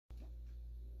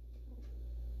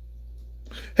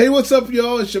Hey, what's up,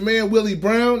 y'all? It's your man, Willie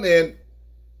Brown, and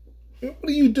what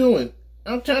are you doing?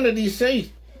 I'm trying to be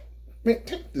safe. Man,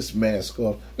 take this mask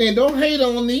off. Man, don't hate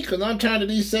on me, because I'm trying to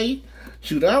be safe.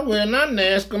 Shoot, I'm wearing that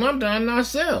mask, and I'm dying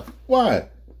myself. Why?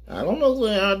 I don't know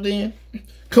where I've been.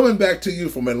 Coming back to you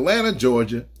from Atlanta,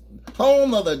 Georgia,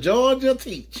 home of the Georgia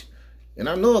Teach. And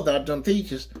I know about them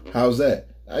teachers. How's that?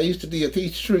 I used to be a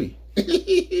teach tree.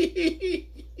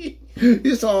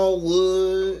 It's all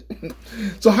wood.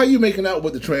 So how you making out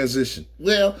with the transition?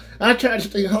 Well, I try to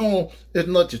stay home as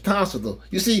much as possible.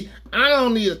 You see, I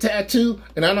don't need a tattoo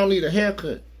and I don't need a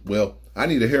haircut. Well, I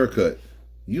need a haircut.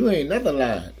 You ain't never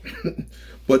lied.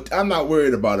 But I'm not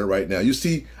worried about it right now. You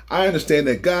see, I understand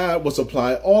that God will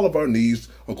supply all of our needs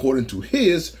according to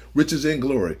his riches and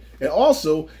glory. And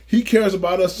also, he cares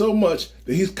about us so much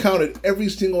that he's counted every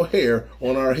single hair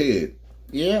on our head.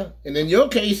 Yeah, and in your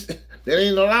case, that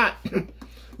ain't a lot.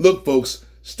 Look, folks,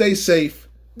 stay safe,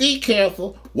 be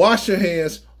careful, wash your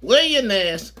hands, wear your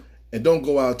mask, and don't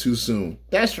go out too soon.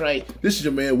 That's right. This is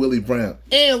your man, Willie Brown.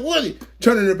 And Willie.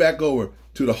 Turning it back over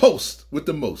to the host with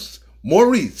the most,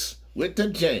 Maurice with the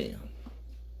jam.